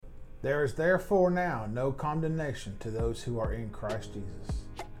There is therefore now no condemnation to those who are in Christ Jesus,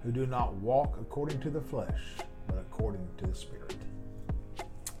 who do not walk according to the flesh, but according to the Spirit.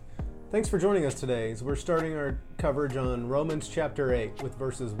 Thanks for joining us today as we're starting our coverage on Romans chapter 8 with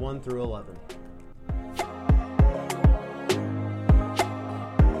verses 1 through 11.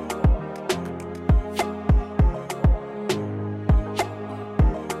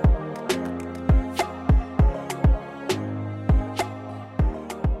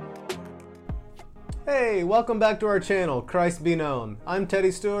 Hey, welcome back to our channel, Christ Be Known. I'm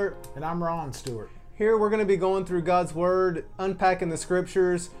Teddy Stewart. And I'm Ron Stewart. Here we're going to be going through God's Word, unpacking the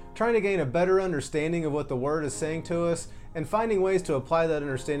Scriptures, trying to gain a better understanding of what the Word is saying to us, and finding ways to apply that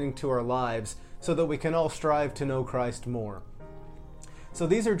understanding to our lives so that we can all strive to know Christ more. So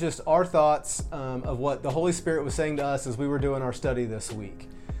these are just our thoughts of what the Holy Spirit was saying to us as we were doing our study this week.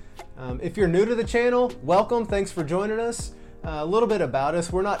 If you're new to the channel, welcome. Thanks for joining us. A little bit about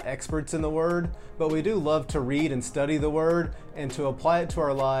us. We're not experts in the Word, but we do love to read and study the Word and to apply it to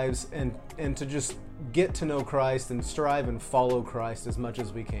our lives and to just get to know Christ and strive and follow Christ as much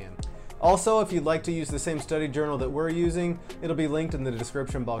as we can. Also, if you'd like to use the same study journal that we're using, it'll be linked in the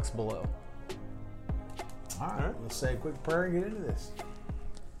description box below. All right, let's say a quick prayer and get into this.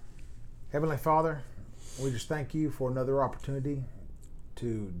 Heavenly Father, we just thank you for another opportunity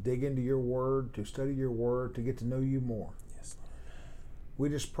to dig into your Word, to study your Word, to get to know you more. Yes, Lord. We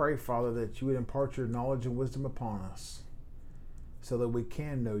just pray, Father, that you would impart your knowledge and wisdom upon us so that we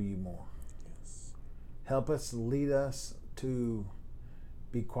can know you more. Yes. Help us, lead us to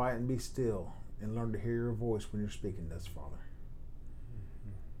be quiet and be still and learn to hear your voice when you're speaking to us, Father.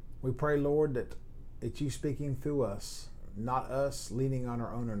 Mm-hmm. We pray, Lord, that it's you speaking through us, not us leaning on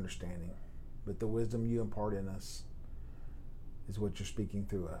our own understanding, but the wisdom you impart in us is what you're speaking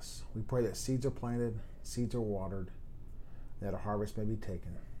through us. We pray that seeds are planted, seeds are watered, that a harvest may be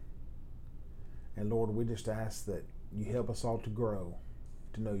taken. And Lord, we just ask that you help us all to grow,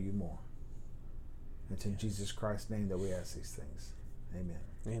 to know you more. It's in Jesus Christ's name that we ask these things. Amen.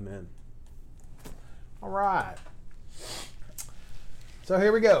 Amen. All right. So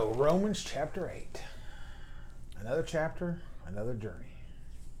here we go. Romans chapter 8. Another chapter, another journey.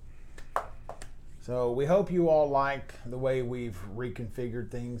 So we hope you all like the way we've reconfigured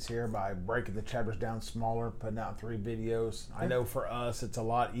things here by breaking the chapters down smaller, putting out 3 videos. I know for us it's a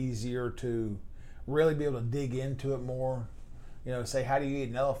lot easier to really be able to dig into it more. You know, say, how do you eat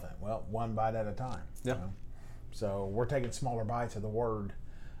an elephant? Well, one bite at a time. Yeah. You know? So we're taking smaller bites of the Word.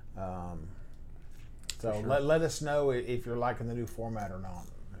 So sure. let us know if you're liking the new format or not.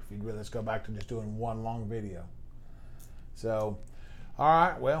 If you'd rather us go back to just doing one long video. So, all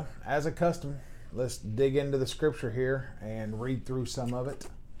right, well, as a custom, let's dig into the scripture here and read through some of it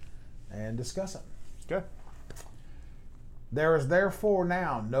and discuss it. Okay. There is therefore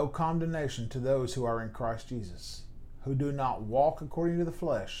now no condemnation to those who are in Christ Jesus, who do not walk according to the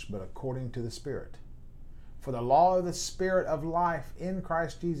flesh, but according to the Spirit. For the law of the Spirit of life in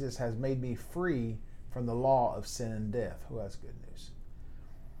Christ Jesus has made me free from the law of sin and death. Oh, that's good news.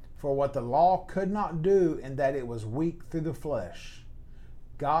 For what the law could not do in that it was weak through the flesh,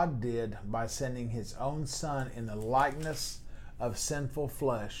 God did by sending his own Son in the likeness of sinful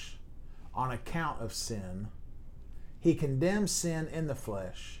flesh on account of sin. He condemned sin in the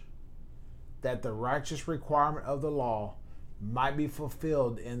flesh, that the righteous requirement of the law might be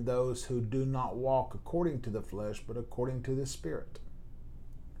fulfilled in those who do not walk according to the flesh, but according to the Spirit.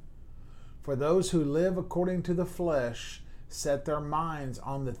 For those who live according to the flesh set their minds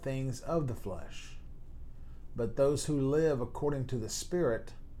on the things of the flesh, but those who live according to the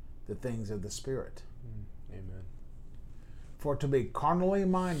Spirit, the things of the Spirit. Amen. For to be carnally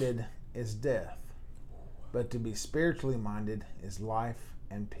minded is death, but to be spiritually minded is life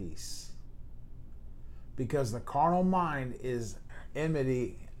and peace. Because the carnal mind is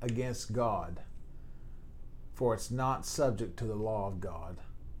enmity against God, for it's not subject to the law of God,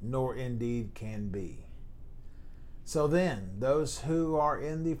 nor indeed can be. So then, those who are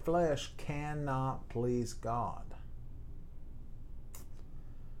in the flesh cannot please God.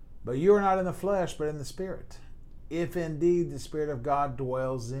 But you are not in the flesh, but in the Spirit, if indeed the Spirit of God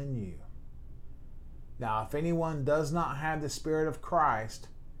dwells in you. Now, if anyone does not have the Spirit of Christ,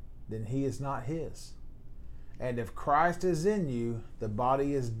 then he is not his. And if Christ is in you, the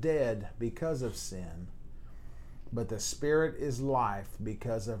body is dead because of sin, but the Spirit is life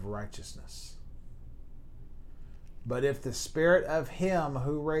because of righteousness. But if the Spirit of him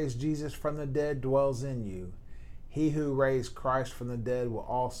who raised Jesus from the dead dwells in you, he who raised Christ from the dead will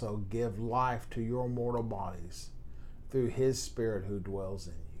also give life to your mortal bodies through his Spirit who dwells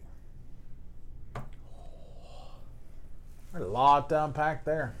in you. There's a lot to unpack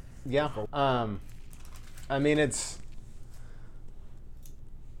there. Yeah. I mean, it's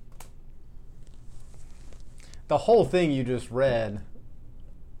the whole thing you just read.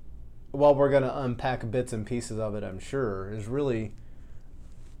 While we're going to unpack bits and pieces of it, I'm sure, is really,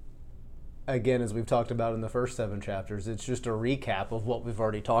 again, as we've talked about in the first 7 chapters, it's just a recap of what we've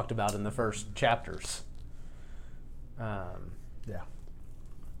already talked about in the first chapters. Yeah.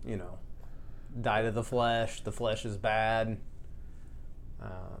 You know, die to the flesh is bad.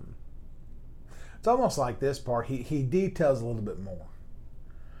 It's almost like this part, he details a little bit more.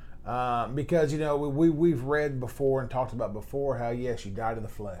 Because, you know, we've read before and talked about before how, yes, you die to the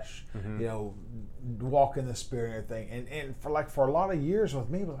flesh, you know, walk in the Spirit and everything. And for a lot of years with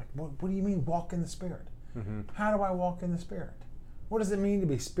me, it was like, what do you mean walk in the Spirit? How do I walk in the Spirit? What does it mean to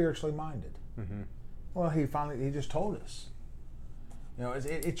be spiritually minded? Well, he just told us. You know,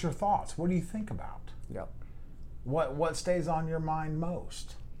 it's your thoughts. What do you think about? Yep. What stays on your mind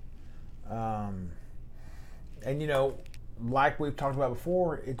most? And, you know, like we've talked about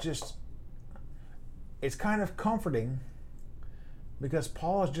before, it's kind of comforting because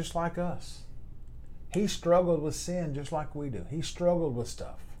Paul is just like us. He struggled with sin just like we do. He struggled with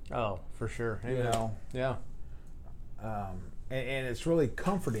stuff. Oh, for sure. You know? Yeah. And it's really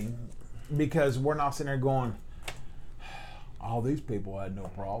comforting because we're not sitting there going, all these people had no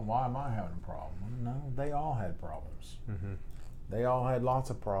problem. Why am I having a problem? No, they all had problems. They all had lots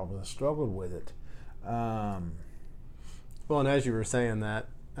of problems, struggled with it. Well, and as you were saying that,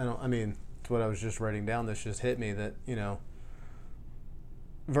 I mean, it's what I was just writing down. This just hit me that, you know,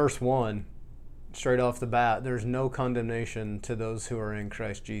 verse 1, straight off the bat, there's no condemnation to those who are in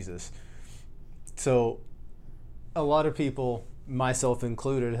Christ Jesus. So a lot of people, myself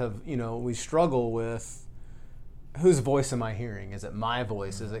included, have, you know, we struggle with whose voice am I hearing? Is it my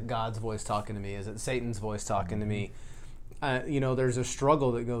voice? Is it God's voice talking to me? Is it Satan's voice talking to me? You know, there's a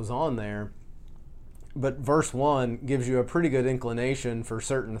struggle that goes on there. But verse 1 gives you a pretty good inclination for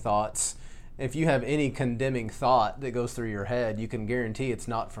certain thoughts. If you have any condemning thought that goes through your head, you can guarantee it's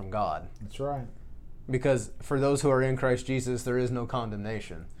not from God. That's right. Because for those who are in Christ Jesus, there is no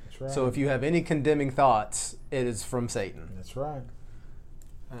condemnation. That's right. So if you have any condemning thoughts, it is from Satan. That's right.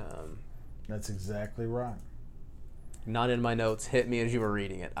 That's exactly right. Not in my notes. Hit me as you were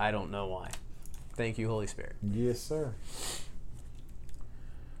reading it. I don't know why. Thank you, Holy Spirit. Yes, sir.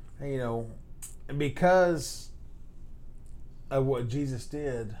 And, you know, because of what Jesus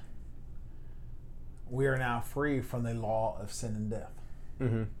did, we are now free from the law of sin and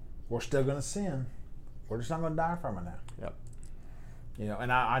death. We're still going to sin. We're just not going to die from it now. Yep. You know,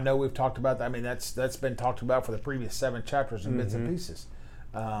 and I know we've talked about that. I mean, that's been talked about for the previous 7 chapters and bits and pieces.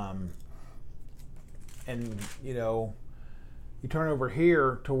 And, you know, you turn over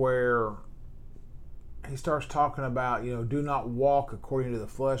here to where he starts talking about, you know, do not walk according to the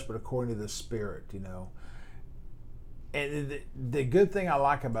flesh, but according to the Spirit, you know. And the good thing I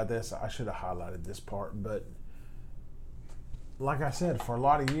like about this, I should have highlighted this part, but like I said, for a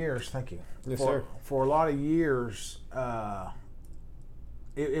lot of years, thank you. Yes, sir. For a lot of years,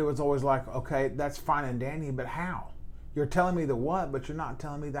 it was always like, okay, that's fine and dandy, but how? You're telling me the what, but you're not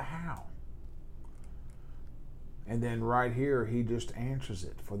telling me the how. And then right here, he just answers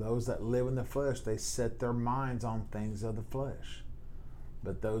it. For those that live in the flesh, they set their minds on things of the flesh.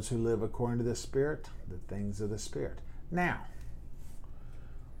 But those who live according to the Spirit, the things of the Spirit. Now,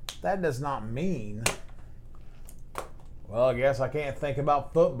 that does not mean, well, I guess I can't think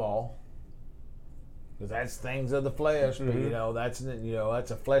about football because that's things of the flesh. But you know, that's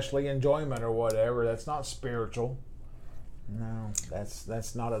a fleshly enjoyment or whatever. That's not spiritual. No,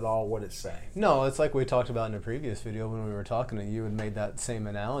 that's not at all what it's saying. No, it's like we talked about in a previous video when we were talking to you and made that same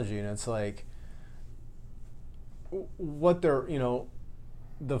analogy, and it's like what they're, you know,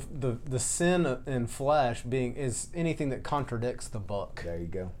 the sin in flesh being is anything that contradicts the book. There you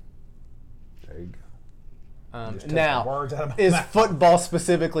go. There you go. Now, is football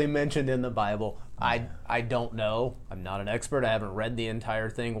specifically mentioned in the Bible? I don't know. I'm not an expert. I haven't read the entire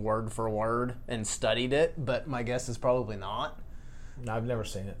thing word for word and studied it, but my guess is probably not. No, I've never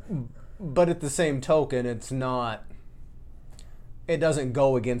seen it. But at the same token, it's not. It doesn't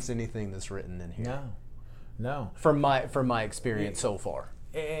go against anything that's written in here. No. From my experience so far.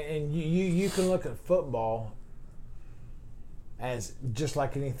 And you can look at football as just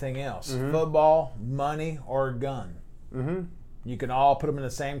like anything else. Football, money, or a gun. You can all put them in the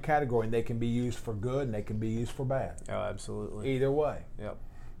same category, and they can be used for good and they can be used for bad. Oh, absolutely. Either way. Yep.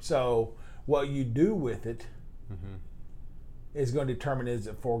 So what you do with it is going to determine is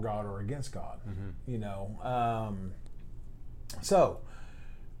it for God or against God. You know. So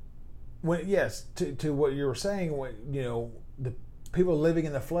when to what you were saying, when you know people living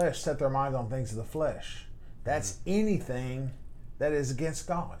in the flesh set their minds on things of the flesh. That's anything that is against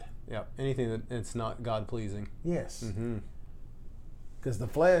God. Yeah, anything that it's not God pleasing. Yes. Because the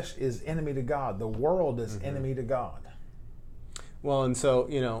flesh is enemy to God. The world is enemy to God. Well, and so,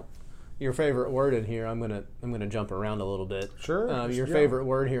 your favorite word in here, I'm gonna jump around a little bit. Sure. Your favorite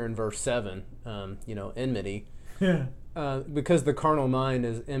word here in verse 7, enmity. Yeah. Because the carnal mind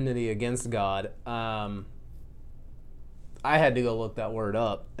is enmity against God. I had to go look that word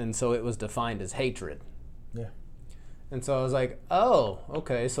up, and so it was defined as hatred. Yeah. And so I was like, oh,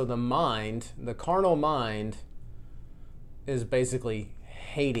 okay, so the carnal mind is basically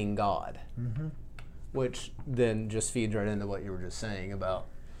hating God, which then just feeds right into what you were just saying about,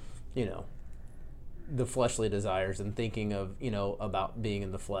 the fleshly desires and thinking of, about being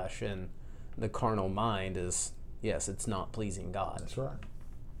in the flesh. And the carnal mind is, yes, it's not pleasing God. That's right.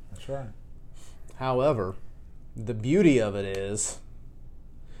 That's right. However, the beauty of it is,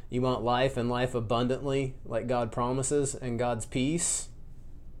 you want life and life abundantly, like God promises, and God's peace,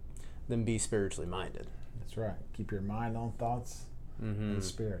 then be spiritually minded. That's right. Keep your mind on thoughts and the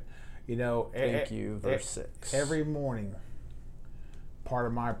Spirit. Thank you, verse 6. Every morning, part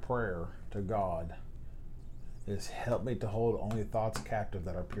of my prayer to God is help me to hold only thoughts captive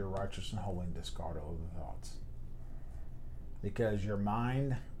that are pure, righteous, and holy, and discard all the thoughts. Because your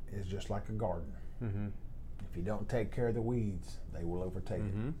mind is just like a garden. If you don't take care of the weeds, they will overtake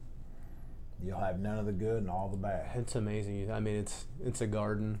it. You'll have none of the good and all the bad. It's amazing. I mean, it's a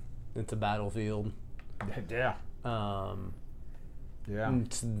garden. It's a battlefield. Yeah.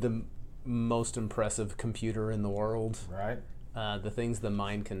 It's the most impressive computer in the world. Right. The things the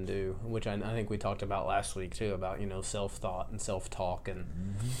mind can do, which I think we talked about last week too, about self-thought and self-talk,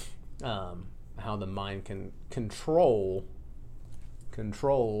 and how the mind can control.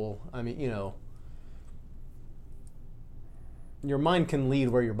 I mean, your mind can lead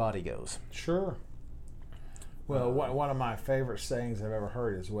where your body goes. Sure. Well, one of my favorite sayings I've ever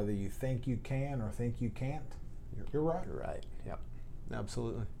heard is, whether you think you can or think you can't, you're right. You're right. Yep.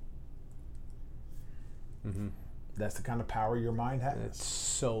 Absolutely. That's the kind of power your mind has. It's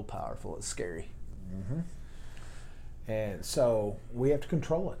so powerful. It's scary. And so we have to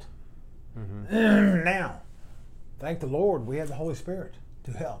control it. Now, thank the Lord, we have the Holy Spirit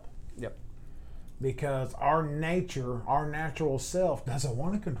to help. Yep. Because our nature, our natural self, doesn't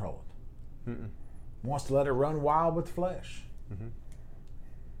want to control it. Wants to let it run wild with the flesh.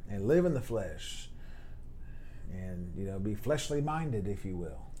 And live in the flesh. And, be fleshly minded, if you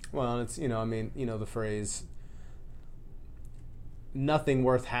will. Well, it's, the phrase, nothing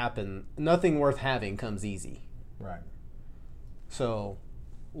worth having comes easy. Right. So,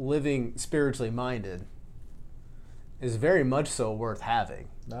 living spiritually minded is very much so worth having.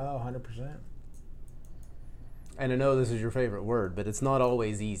 No, 100%. And I know this is your favorite word, but it's not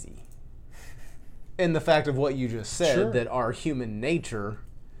always easy. And the fact of what you just said, Sure. that our human nature,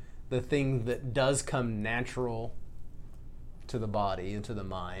 the thing that does come natural to the body and to the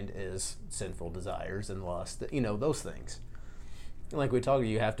mind, is sinful desires and lust, those things. Like we talked,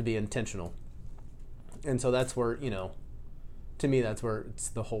 you have to be intentional. And so that's where, to me, that's where it's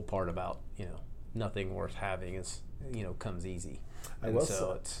the whole part about, nothing worth having is, comes easy. I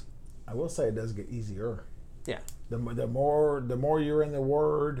will say it does get easier. Yeah. The more you're in the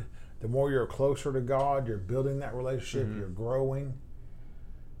Word, the more you're closer to God, you're building that relationship, you're growing,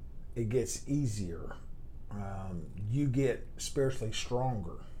 it gets easier. You get spiritually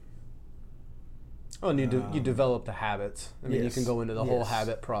stronger. Oh, and you develop the habits. I mean, Yes. you can go into the whole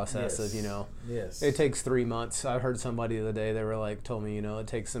habit process of, Yes. it takes 3 months. I heard somebody the other day, they were told me, it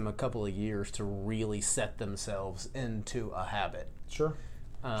takes them a couple of years to really set themselves into a habit. Sure.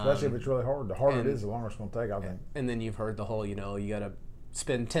 Especially if it's really hard. The harder it is, the longer it's going to take, I think. And then you've heard the whole, you got to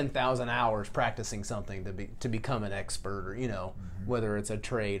spend 10,000 hours practicing something to become an expert, or, whether it's a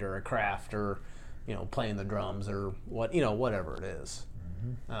trade or a craft or, playing the drums or whatever it is.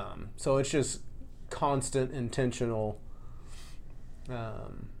 So it's just constant, intentional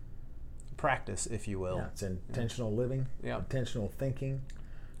practice, if you will. Yeah, it's intentional living, intentional thinking,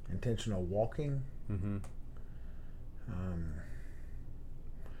 intentional walking.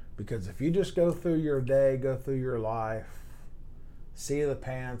 Because if you just go through your day, go through your life, seat of the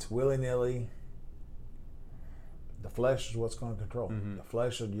pants, willy-nilly, the flesh is what's going to control. The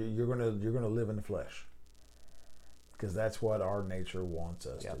flesh, you're going to live in the flesh, because that's what our nature wants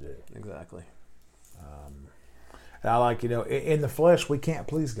us to do. Exactly. And I like, in the flesh we can't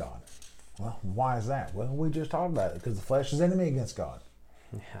please God. Well, why is that? Well, we just talked about it, because the flesh is enemy against God.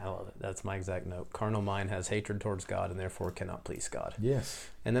 Yeah, I love it. That's my exact note. Carnal mind has hatred towards God and therefore cannot please God. Yes.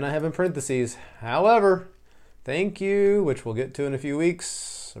 And then I have in parentheses, however, Thank you, which we'll get to in a few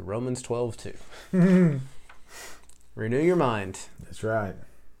weeks. Romans 12:2. Renew your mind. That's right.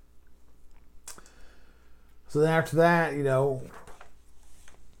 So then after that,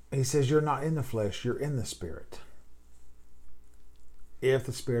 he says, you're not in the flesh, you're in the Spirit. If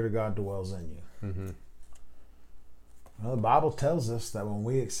the Spirit of God dwells in you. Mm-hmm. Well, the Bible tells us that when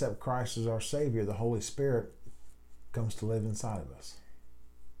we accept Christ as our Savior, the Holy Spirit comes to live inside of us.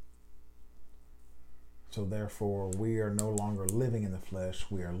 So therefore, we are no longer living in the flesh,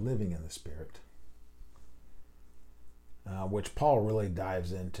 we are living in the Spirit. Which Paul really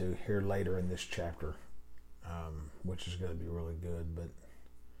dives into here later in this chapter, which is going to be really good. But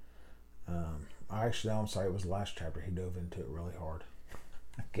I'm sorry, it was the last chapter. He dove into it really hard.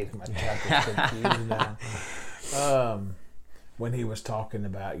 I'm getting my chapters confused now. When he was talking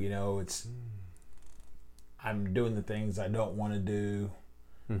about, I'm doing the things I don't want to do.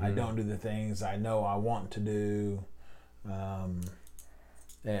 Mm-hmm. I don't do the things I know I want to do.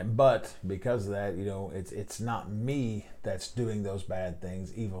 But because of that, it's not me that's doing those bad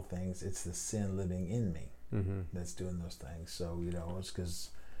things, evil things. It's the sin living in me that's doing those things. So, it's because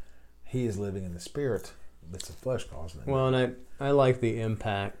he is living in the Spirit. It's the flesh causing it. Well, and I like the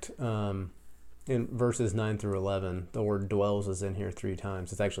impact. In verses 9 through 11, the word dwells is in here 3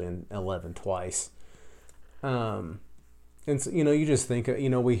 times. It's actually in 11 twice. And so, you just think,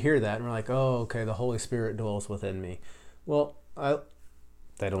 we hear that and we're like, oh, okay, the Holy Spirit dwells within me. Well,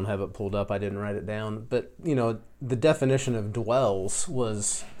 they don't have it pulled up. I didn't write it down. But, the definition of dwells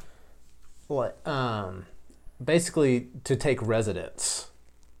was basically to take residence.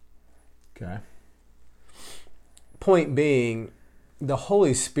 Okay. Point being, the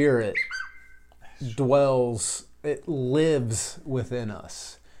Holy Spirit dwells, it lives within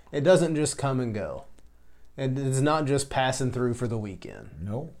us. It doesn't just come and go. It is not just passing through for the weekend.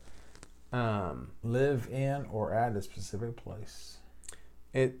 No. Live in or at a specific place.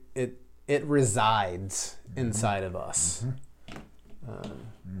 It resides inside of us.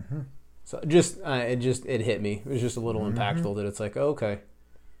 So it hit me. It was just a little impactful that it's like, okay.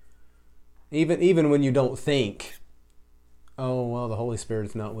 Even when you don't think, oh, well, the Holy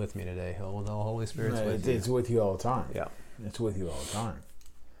Spirit's not with me today. Oh, well, the Holy Spirit's with you. It's with you all the time. Yeah. It's with you all the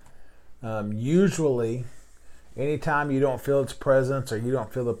time. Usually, anytime you don't feel its presence or you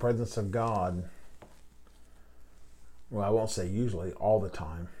don't feel the presence of God, well, I won't say usually, all the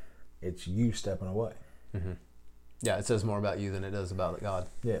time, it's you stepping away. Mm-hmm. Yeah, it says more about you than it does about God.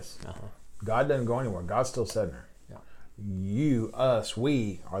 Yes. God doesn't go anywhere. God's still sitting there. Yeah.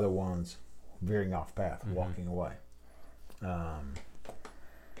 We are the ones veering off path, walking away.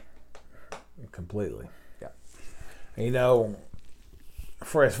 Completely. Yeah.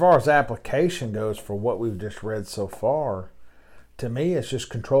 For as far as application goes for what we've just read so far, to me, it's just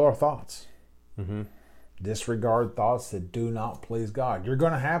control our thoughts. Mm-hmm. Disregard thoughts that do not please God. You're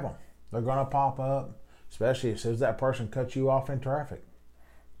going to have them. They're going to pop up, especially as soon as that person cuts you off in traffic.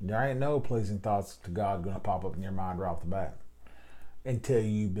 There ain't no pleasing thoughts to God going to pop up in your mind right off the bat until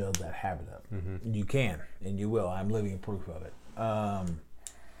you build that habit up. Mm-hmm. You can, and you will. I'm living proof of it.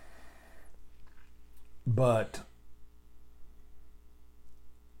 But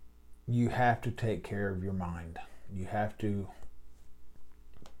you have to take care of your mind. You have to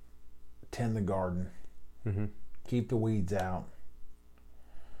tend the garden. Mm-hmm. Keep the weeds out.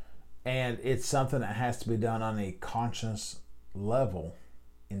 And it's something that has to be done on a conscious level,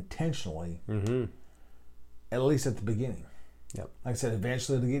 intentionally, at least at the beginning. Yep. Like I said,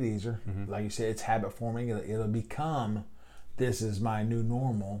 eventually it'll get easier. Mm-hmm. Like you said, it's habit forming. It'll become, this is my new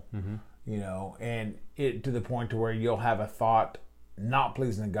normal, and it to the point to where you'll have a thought not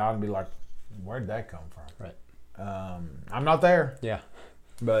pleasing to God and be like, where'd that come from? Right. I'm not there. Yeah.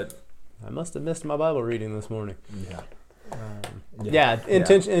 But I must have missed my Bible reading this morning. Yeah.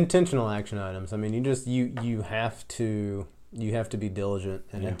 Intentional action items. I mean, you have to be diligent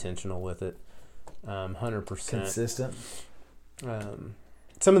and intentional with it. 100%. Consistent.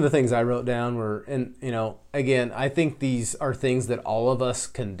 Some of the things I wrote down were, and again, I think these are things that all of us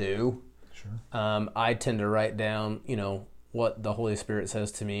can do. Sure. I tend to write down, what the Holy Spirit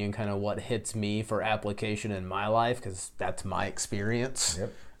says to me and kind of what hits me for application in my life, because that's my experience.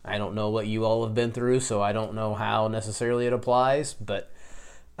 Yep. I don't know what you all have been through, so I don't know how necessarily it applies. But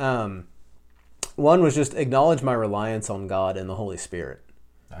one was just acknowledge my reliance on God and the Holy Spirit.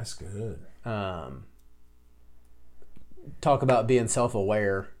 That's good. Talk about being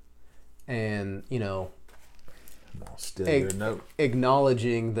self-aware and, still your note.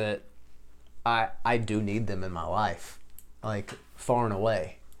 Acknowledging that I do need them in my life, like far and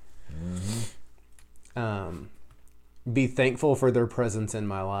away. Mm-hmm. Be thankful for their presence in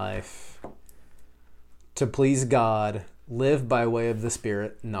my life. to please God, live by way of the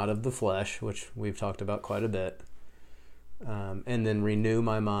Spirit, not of the flesh, which we've talked about quite a bit, and then renew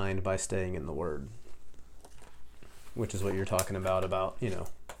my mind by staying in the Word, which is what you're talking about,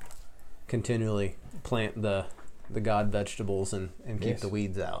 continually plant the God vegetables and keep Yes. the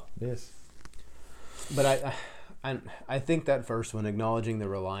weeds out. Yes. But I think that first one, acknowledging the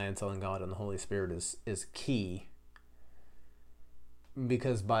reliance on God and the Holy Spirit, is key,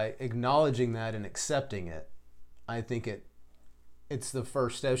 because by acknowledging that and accepting it, I think it's the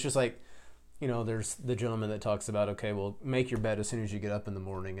first step. It's just like, there's the gentleman that talks about, okay, well, make your bed as soon as you get up in the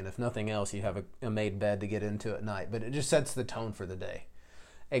morning, and if nothing else, you have a made bed to get into at night. But it just sets the tone for the day.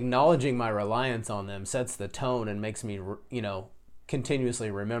 Acknowledging my reliance on them sets the tone and makes me,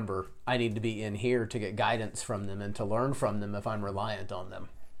 continuously remember I need to be in here to get guidance from them and to learn from them if I'm reliant on them.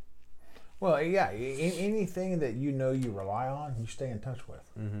 Well, yeah, anything that you rely on, you stay in touch with.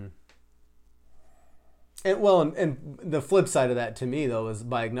 Mm-hmm. And the flip side of that to me, though, is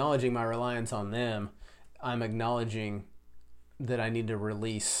by acknowledging my reliance on them, I'm acknowledging that I need to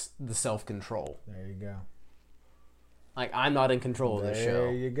release the self-control. There you go. Like, I'm not in control of this show.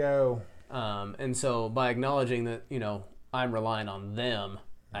 There you go. And so by acknowledging that, I'm relying on them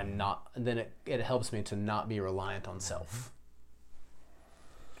and not, then it helps me to not be reliant on self.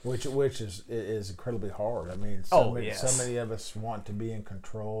 Which is incredibly hard. I mean, so many of us want to be in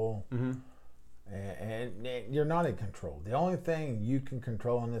control. Mm-hmm. And you're not in control. The only thing you can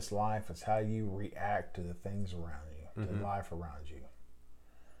control in this life is how you react to the things around you, to life around you.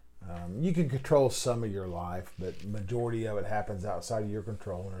 You can control some of your life, but majority of it happens outside of your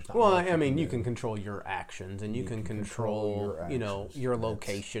control. And there's not you can control your actions, and you can control your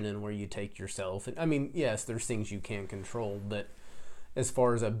location and where you take yourself. And yes, there's things you can control, but as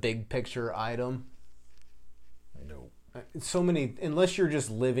far as a big picture item, no. So many, unless you're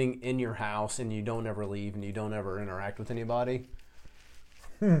just living in your house and you don't ever leave and you don't ever interact with anybody.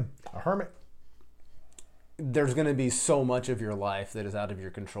 A hermit. There's going to be so much of your life that is out of your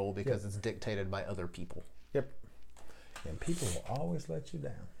control because it's dictated by other people. Yep. And people will always let you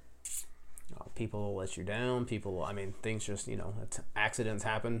down. People will let you down. Things just, accidents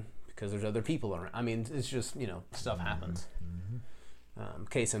happen because there's other people around. It's just, stuff happens. Mm-hmm.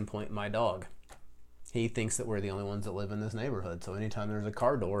 Case in point, my dog. He thinks that we're the only ones that live in this neighborhood. So anytime there's a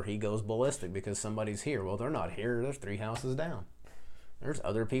car door, he goes ballistic because somebody's here. Well, they're not here. There's 3 houses down. There's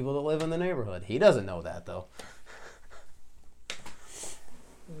other people that live in the neighborhood. He doesn't know that, though.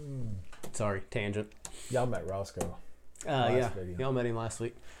 Sorry, tangent. Y'all met Roscoe. Video. Y'all met him last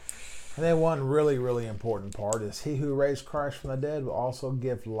week. And then one really, really important part is he who raised Christ from the dead will also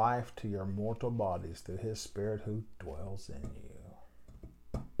give life to your mortal bodies through his Spirit who dwells in you.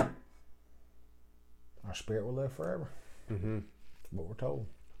 Our spirit will live forever. Mm-hmm. That's what we're told.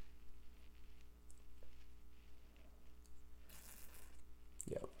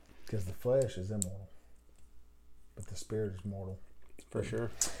 Yep. Because the flesh is immortal, but the spirit is mortal. For sure.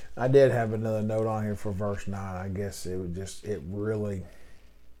 I did have another note on here for verse 9. I guess it really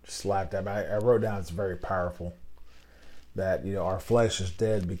slapped at me. I wrote down it's very powerful that, our flesh is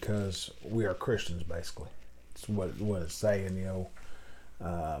dead because we are Christians, basically. It's what it's saying,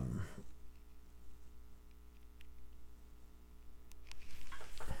 Why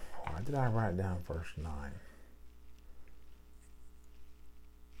did I write down verse 9?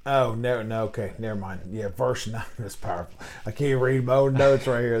 Oh, no, okay, never mind. Yeah, verse 9 is powerful. I can't read my own notes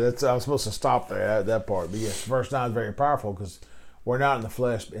right here. I'm supposed to stop there, that part. But yes, verse 9 is very powerful because we're not in the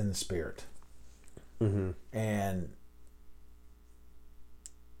flesh, but in the spirit. Mm-hmm. And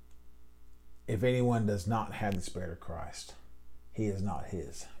if anyone does not have the Spirit of Christ, he is not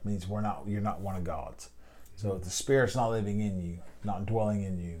his. It means you're not one of God's. So if the Spirit's not living in you, not dwelling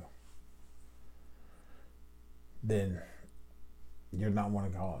in you, then you're not one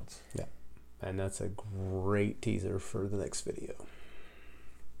of God's. Yeah. And that's a great teaser for the next video.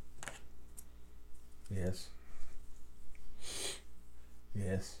 Yes.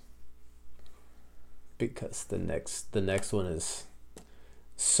 Yes. Because the next one is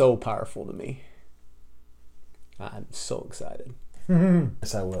so powerful to me. I'm so excited.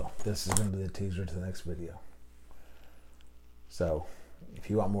 Yes, I will. This is going to be the teaser to the next video. So, if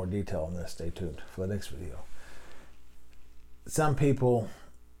you want more detail on this, stay tuned for the next video. Some people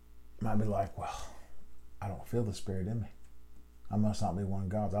might be like, well, I don't feel the Spirit in me. I must not be one of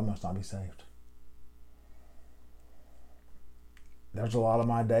God's. I must not be saved. There's a lot of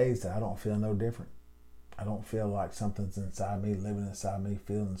my days that I don't feel no different. I don't feel like something's inside me, living inside me,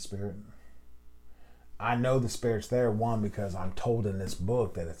 feeling the Spirit. I know the Spirit's there, one, because I'm told in this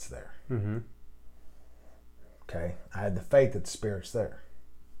book that it's there. Mm-hmm. Okay? I had the faith that the Spirit's there.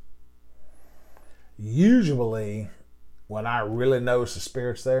 Usually, when I really notice the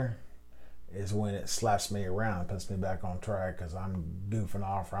Spirit's there, is when it slaps me around and puts me back on track because I'm goofing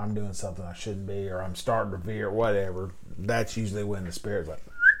off or I'm doing something I shouldn't be or I'm starting to veer or whatever. That's usually when the Spirit's like,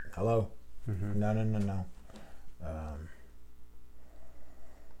 hello? Mm-hmm. No.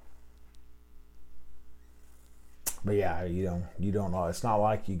 But yeah, you don't know. It's not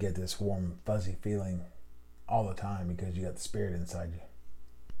like you get this warm, fuzzy feeling all the time because you got the Spirit inside you.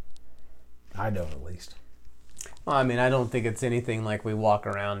 I don't, at least. Well, I mean, I don't think it's anything like we walk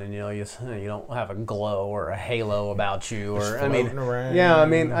around and you don't have a glow or a halo about you, or I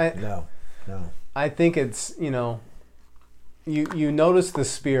no. I think it's you notice the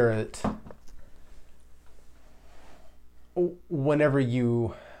Spirit whenever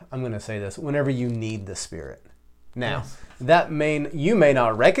you need the Spirit. Now, yes. You may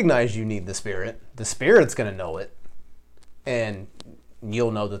not recognize you need the Spirit. The Spirit's going to know it, and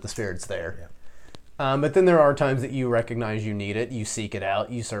you'll know that the Spirit's there. Yeah. But then there are times that you recognize you need it, you seek it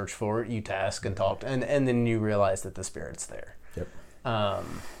out, you search for it, you task and talk, and then you realize that the Spirit's there. Yep.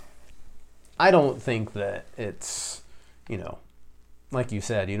 I don't think that it's, like you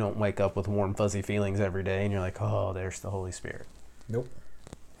said, you don't wake up with warm, fuzzy feelings every day and you're like, oh, there's the Holy Spirit. Nope.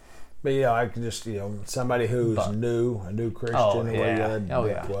 But yeah, I can just, somebody who's a new Christian,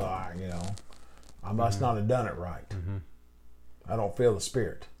 I must not have done it right. Mm-hmm. I don't feel the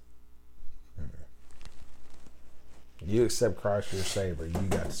Spirit. You accept Christ as your Savior, you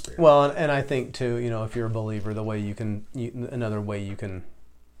got the Spirit. Well, and I think too, if you're a believer, another way you can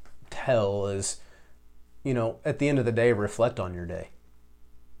tell is, at the end of the day, reflect on your day.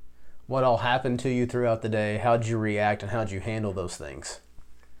 What all happened to you throughout the day? How'd you react and how'd you handle those things?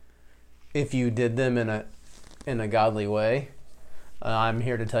 If you did them in a godly way, I'm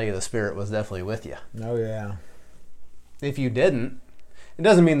here to tell you the Spirit was definitely with you. Oh yeah. If you didn't, it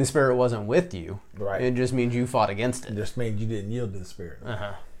doesn't mean the Spirit wasn't with you. Right. It just means you fought against it. It just means you didn't yield to the Spirit.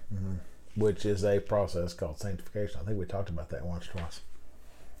 Uh-huh. Mm-hmm. Which is a process called sanctification. I think we talked about that once or twice.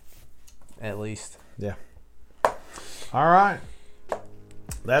 At least. Yeah. All right.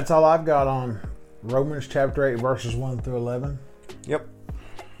 That's all I've got on Romans chapter 8, verses 1 through 11. Yep.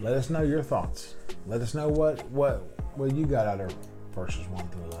 Let us know your thoughts. Let us know what you got out of verses 1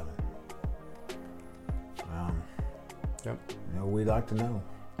 through 11. Yep. We'd like to know,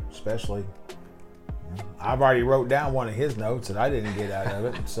 especially. I've already wrote down one of his notes that I didn't get out of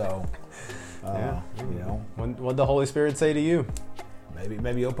it. So, What'd the Holy Spirit say to you?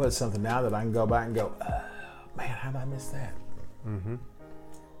 Maybe you'll put something down that I can go back and go, man, how did I miss that? Mm-hmm.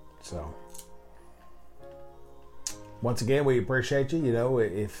 So, once again, we appreciate you.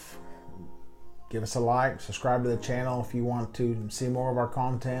 If give us a like, subscribe to the channel if you want to see more of our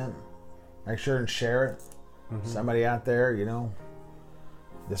content. Make sure and share it. Mm-hmm. Somebody out there,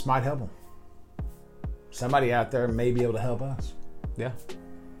 this might help them. Somebody out there may be able to help us. Yeah.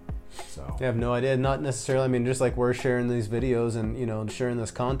 So I have no idea. Not necessarily. Just like we're sharing these videos and sharing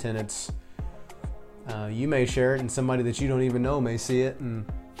this content, it's you may share it, and somebody that you don't even know may see it, and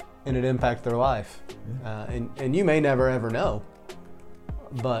it impact their life. Yeah. And you may never ever know.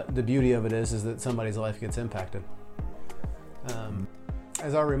 But the beauty of it is that somebody's life gets impacted.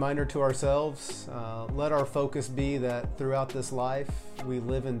 As our reminder to ourselves, let our focus be that throughout this life, we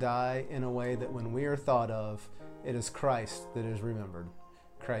live and die in a way that when we are thought of, it is Christ that is remembered.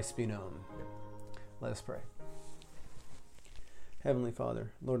 Christ be known. Let us pray. Heavenly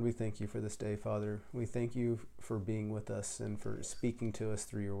Father, Lord, we thank you for this day, Father. We thank you for being with us and for speaking to us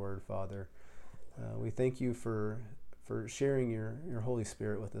through your word, Father. We thank you for sharing your Holy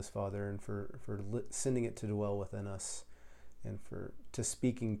Spirit with us, Father, and for sending it to dwell within us, and to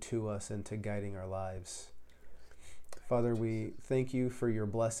speaking to us and to guiding our lives. Father, we thank you for your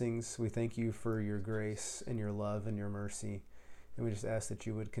blessings. We thank you for your grace and your love and your mercy. And we just ask that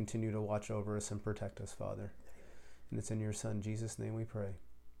you would continue to watch over us and protect us, Father. And it's in your Son, Jesus' name we pray.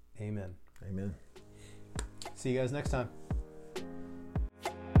 Amen. Amen. See you guys next time.